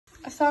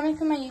Assalamu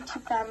alaikum my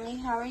YouTube family,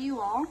 how are you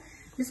all?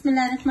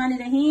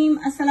 बिस्मिल्लाहिर्रहमानिर्रहीम,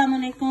 अस्सलाम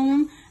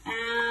वालेकुम।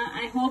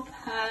 आई होप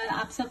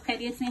आप सब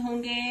खैरियत से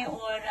होंगे।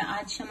 और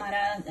आज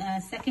हमारा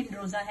सेकंड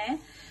रोजा है,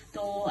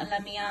 तो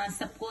अल्लाह मियाँ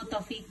सबको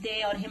तौफीक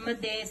दे और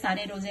हिम्मत दे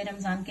सारे रोजे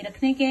रमजान के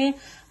रखने के,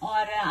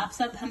 और आप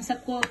सब हम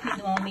सबको अपनी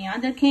दुआओं में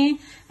याद रखें।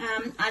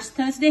 आज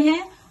थर्सडे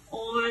है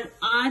और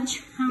आज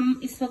हम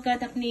इस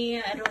वक्त अपनी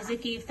रोजे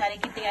की इफ्तारी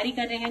की तैयारी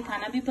कर रहे हैं,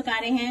 खाना भी पका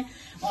रहे हैं।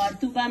 और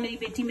तूबा मेरी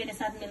बेटी मेरे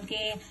साथ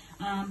मिलके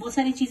बहुत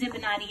सारी चीजें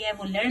बना रही है,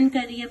 वो लर्न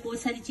कर रही है बहुत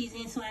सारी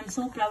चीजें। सो I am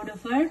so proud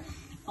of her.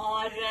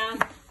 और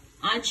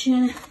आज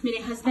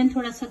मेरे हस्बैंड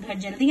थोड़ा सा घर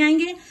जल्दी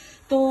आएंगे,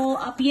 तो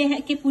अब ये है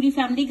कि पूरी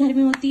फैमिली घर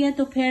में होती है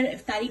तो फिर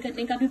इफ्तारी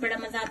करने का भी बड़ा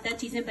मजा आता है,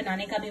 चीजें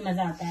बनाने का भी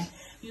मजा आता है।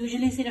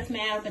 यूजुअली सिर्फ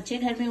मैं और बच्चे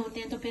घर में होते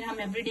हैं तो फिर हम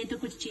एवरीडे तो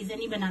कुछ चीजें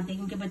नहीं बनाते,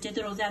 क्योंकि बच्चे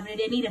तो रोजा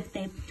एवरीडे नहीं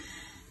रखते,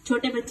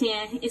 छोटे बच्चे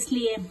हैं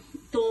इसलिए।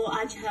 तो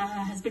आज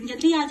हस्बैंड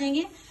जल्दी आ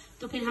जाएंगे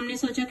तो फिर हमने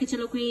सोचा कि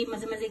चलो कोई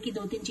मजे मजे की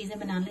 2-3 चीजें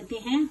बना लेते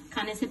हैं।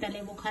 खाने से पहले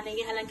वो खा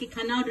लेंगे। हालांकि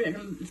खाना और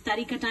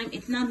इफ्तारी का टाइम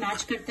इतना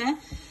मैच करता है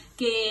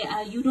कि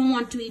you don't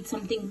want to eat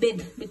something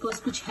big, because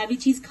कुछ हैवी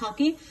चीज खा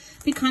के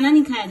फिर खाना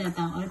नहीं खाया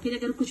जाता, और फिर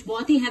अगर कुछ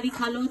बहुत ही हैवी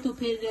खा लो तो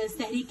फिर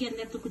सहरी के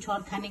अंदर तो कुछ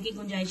और खाने की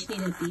गुंजाइश नहीं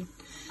रहती।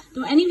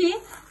 तो एनीवे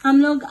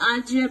हम लोग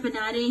आज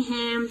बना रहे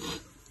हैं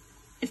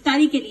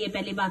इफ्तारी के लिए।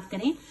 पहले बात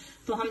करें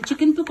तो हम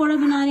चिकन पकौड़ा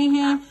बना रहे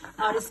हैं,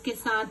 और इसके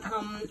साथ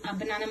हम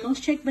बनाना मिल्क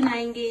शेक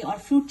बनाएंगे और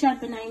फ्रूट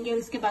चाट बनाएंगे, और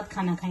इसके बाद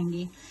खाना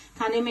खाएंगे।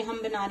 खाने में हम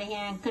बना रहे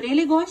हैं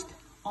करेले गोश्त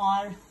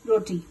और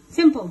रोटी,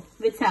 सिंपल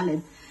विद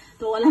सैलेड।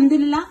 तो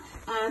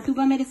अल्हम्दुलिल्लाह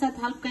तूबा मेरे साथ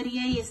हेल्प कर रही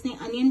है, इसने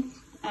अनियन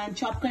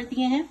चॉप कर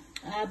दिए हैं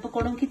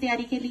पकौड़ों की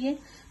तैयारी के लिए।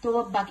 तो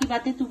अब बाकी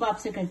बातें तूबा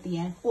आपसे करती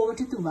है। Over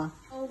to Tuba.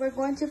 We're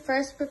going to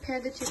first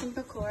prepare the chicken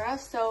pakora.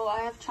 So I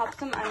have chopped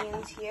some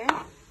onions here,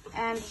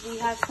 and we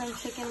have some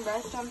chicken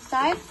breast on the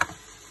side.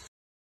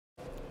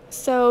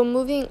 So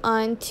moving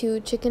on to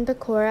chicken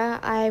pakora,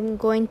 I'm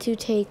going to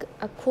take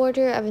a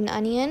quarter of an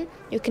onion.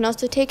 You can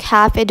also take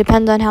half, it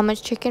depends on how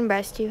much chicken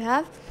breast you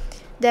have.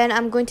 Then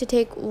I'm going to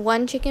take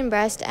one chicken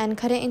breast and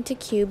cut it into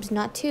cubes,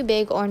 not too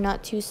big or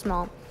not too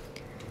small.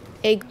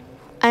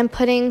 I'm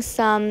putting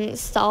some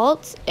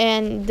salt,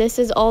 and this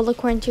is all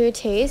according to your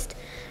taste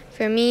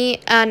for me.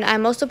 And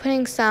I'm also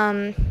putting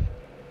some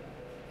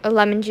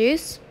lemon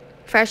juice,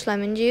 fresh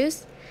lemon juice.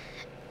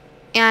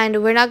 And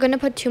we're not going to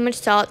put too much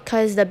salt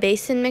because the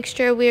basin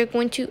mixture we are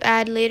going to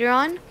add later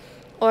on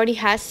already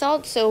has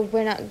salt, so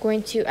we're not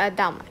going to add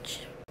that much.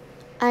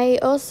 I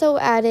also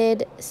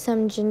added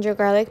some ginger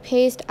garlic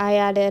paste. I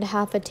added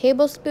half a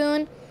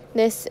tablespoon.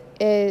 This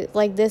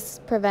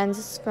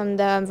prevents from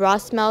the raw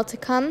smell to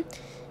come,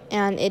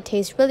 and it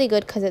tastes really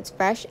good because it's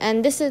fresh.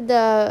 And this is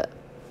the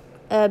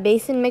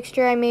basin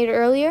mixture I made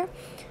earlier.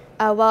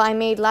 I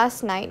made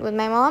last night with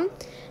my mom,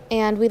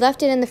 and we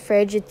left it in the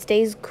fridge. It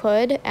stays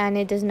good and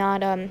it does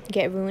not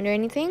get ruined or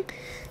anything.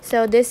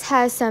 So this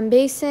has some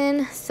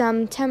basin,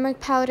 some turmeric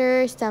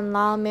powder, some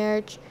lal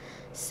mirch,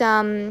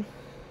 some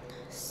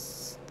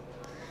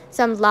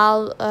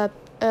lal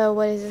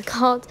what is it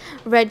called,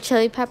 red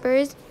chili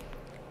peppers,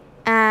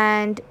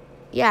 and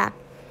yeah.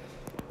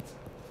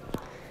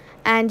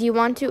 And you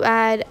want to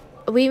add,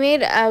 we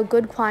made a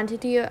good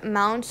quantity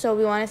amount, so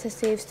we wanted to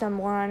save some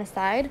more on the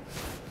side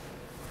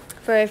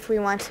for if we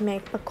want to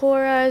make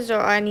pakoras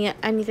or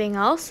anything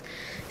else.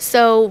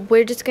 So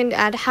we're just going to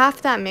add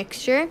half that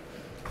mixture.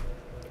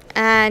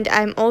 And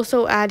I'm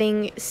also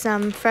adding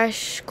some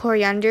fresh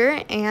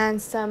coriander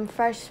and some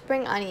fresh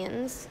spring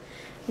onions.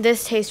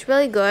 This tastes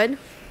really good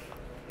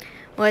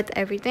with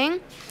everything.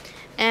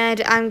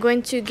 And I'm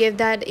going to give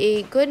that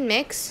a good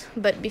mix.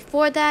 But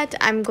before that,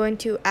 I'm going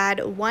to add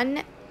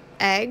 1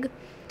 egg.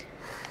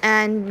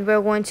 And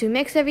we're going to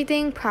mix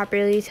everything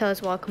properly till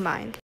it's well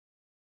combined.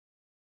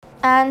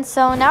 And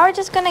so now we're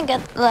just going to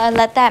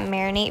let that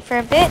marinate for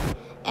a bit.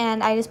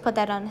 And I just put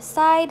that on the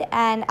side.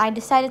 And I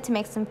decided to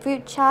make some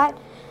fruit chaat.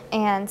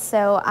 And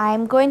so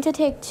I'm going to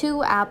take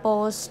 2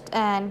 apples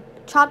and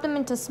chop them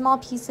into small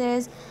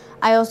pieces.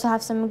 I also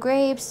have some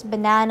grapes,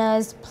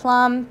 bananas,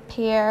 plum,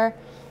 pear,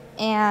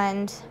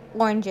 and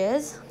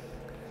oranges.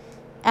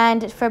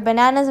 And for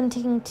bananas, I'm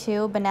taking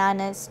 2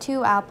 bananas,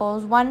 2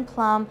 apples, 1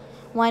 plum,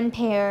 1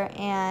 pear,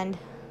 and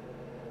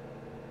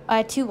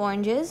 2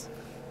 oranges.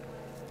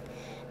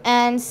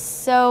 And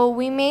so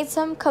we made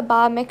some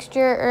kebab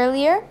mixture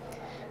earlier.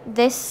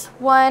 This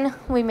one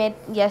we made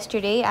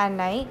yesterday at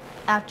night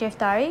after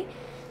Iftari.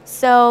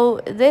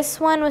 So this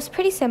one was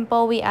pretty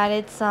simple. We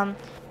added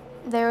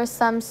there was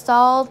some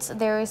salt,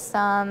 there was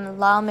some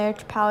lal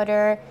mirch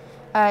powder,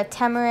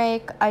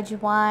 turmeric,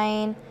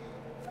 ajwain,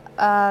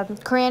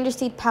 coriander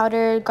seed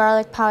powder,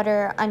 garlic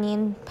powder,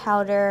 onion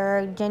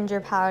powder, ginger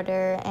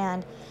powder,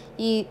 and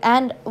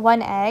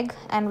 1 egg.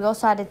 And we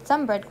also added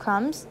some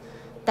breadcrumbs.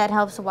 That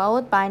helps well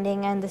with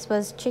binding. And this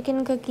was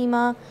chicken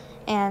kakima,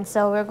 and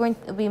so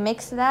we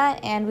mixed that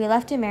and we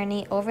left it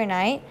marinate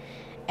overnight.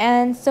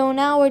 And so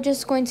now we're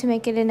just going to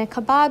make it in a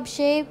kebab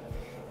shape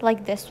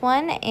like this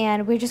one,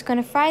 and we're just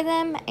going to fry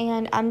them.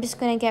 And I'm just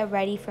going to get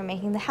ready for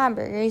making the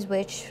hamburgers,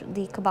 which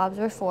the kebabs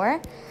were for.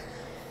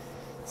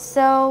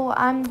 So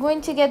I'm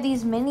going to get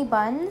these mini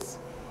buns,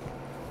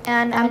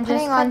 and I'm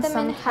putting on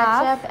some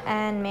ketchup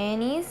and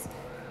mayonnaise.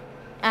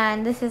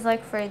 And this is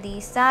like for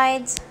the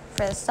sides,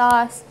 for the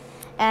sauce.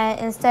 And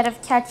instead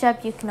of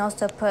ketchup, you can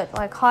also put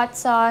like hot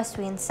sauce,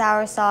 sweet and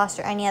sour sauce,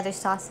 or any other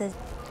sauces.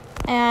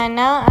 And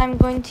now I'm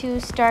going to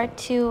start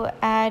to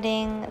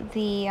adding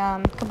the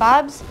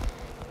kebabs,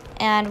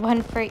 and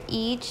one for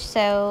each.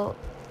 So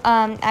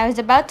I was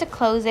about to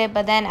close it,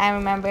 but then I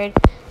remembered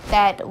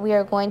that we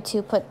are going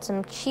to put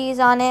some cheese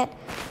on it.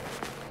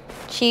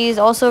 Cheese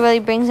also really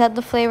brings out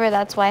the flavor.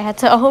 That's why I had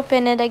to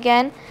open it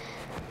again.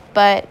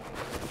 But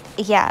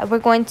yeah, we're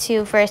going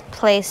to first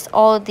place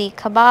all the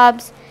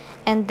kebabs,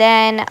 and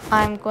then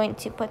I'm going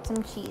to put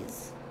some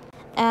cheese.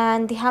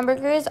 And the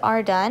hamburgers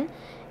are done.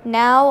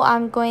 Now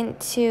I'm going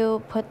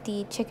to put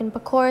the chicken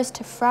pakoras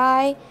to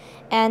fry,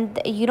 and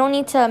you don't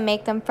need to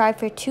make them fry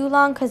for too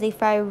long because they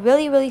fry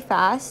really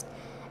fast,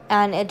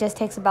 and it just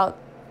takes about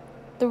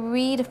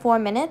 3 to 4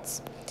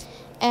 minutes.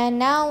 And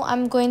now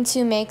I'm going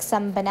to make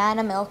some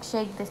banana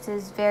milkshake. This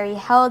is very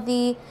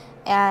healthy,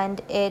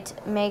 and it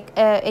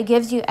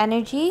gives you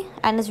energy,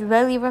 and it's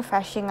really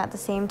refreshing at the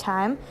same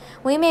time.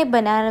 We made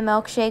banana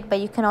milkshake, but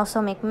you can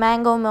also make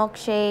mango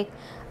milkshake,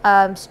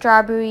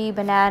 strawberry,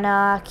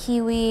 banana,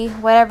 kiwi,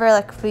 whatever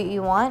like fruit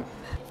you want.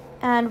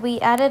 And we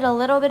added a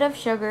little bit of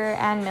sugar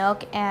and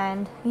milk,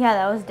 and yeah,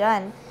 that was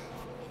done.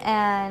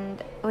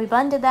 And we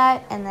blended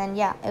that, and then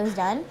yeah, it was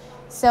done.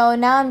 So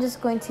now I'm just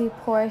going to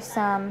pour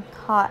some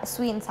hot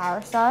sweet and sour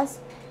sauce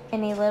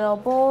in a little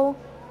bowl,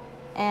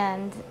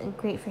 and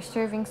great for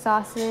serving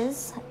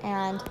sauces.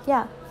 And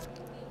yeah,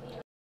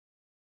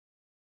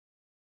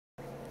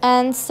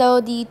 and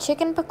so the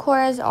chicken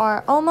pakoras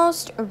are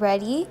almost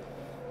ready,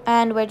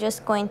 and we're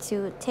just going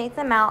to take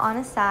them out on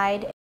a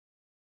side.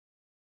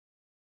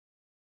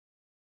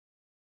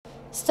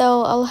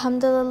 So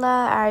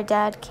alhamdulillah, our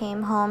dad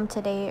came home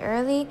today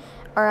early,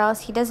 or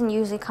else he doesn't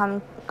usually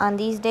come on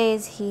these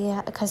days,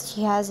 because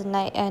he has a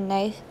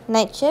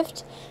night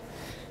shift.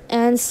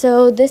 And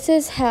so this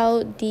is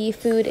how the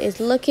food is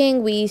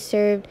looking. We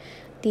served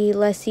the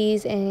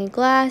lassis in a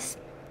glass,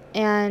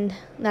 and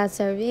that's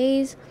our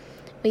vase.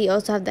 We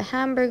also have the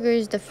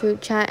hamburgers, the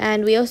fruit chat,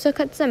 and we also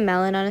cut some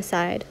melon on a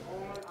side.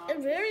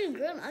 It's very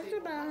good. I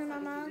should buy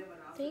Mama.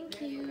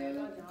 Thank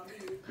you.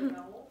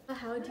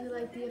 How do you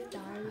like the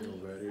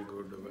iftari? Very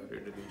good,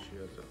 very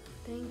delicious.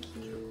 Thank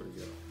you.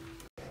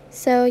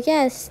 So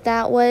yes,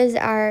 that was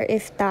our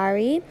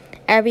iftari.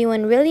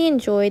 Everyone really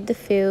enjoyed the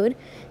food,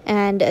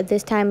 and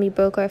this time we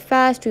broke our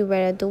fast. We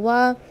read a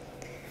dua,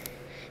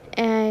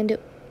 and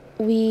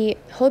we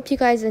hope you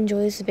guys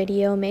enjoy this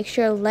video. Make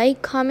sure to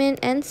like, comment,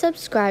 and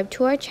subscribe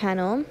to our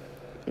channel.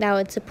 That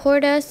would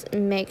support us.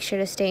 Make sure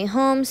to stay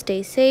home,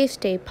 stay safe,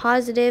 stay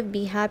positive,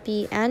 be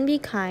happy, and be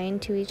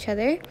kind to each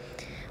other.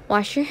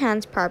 Wash your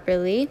hands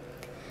properly,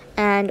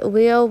 and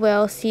we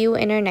will see you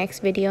in our next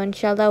video.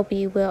 Inshallah,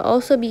 we will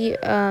also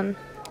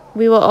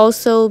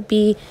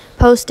be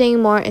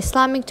posting more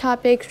Islamic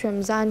topics,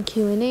 Ramzan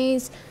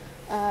Q&As,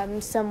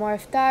 some more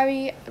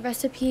iftari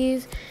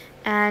recipes.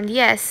 And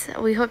yes,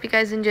 we hope you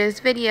guys enjoy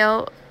this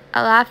video.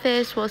 Allah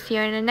Hafiz. We'll see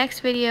you in the next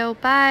video.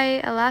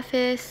 Bye. Allah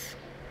Hafiz.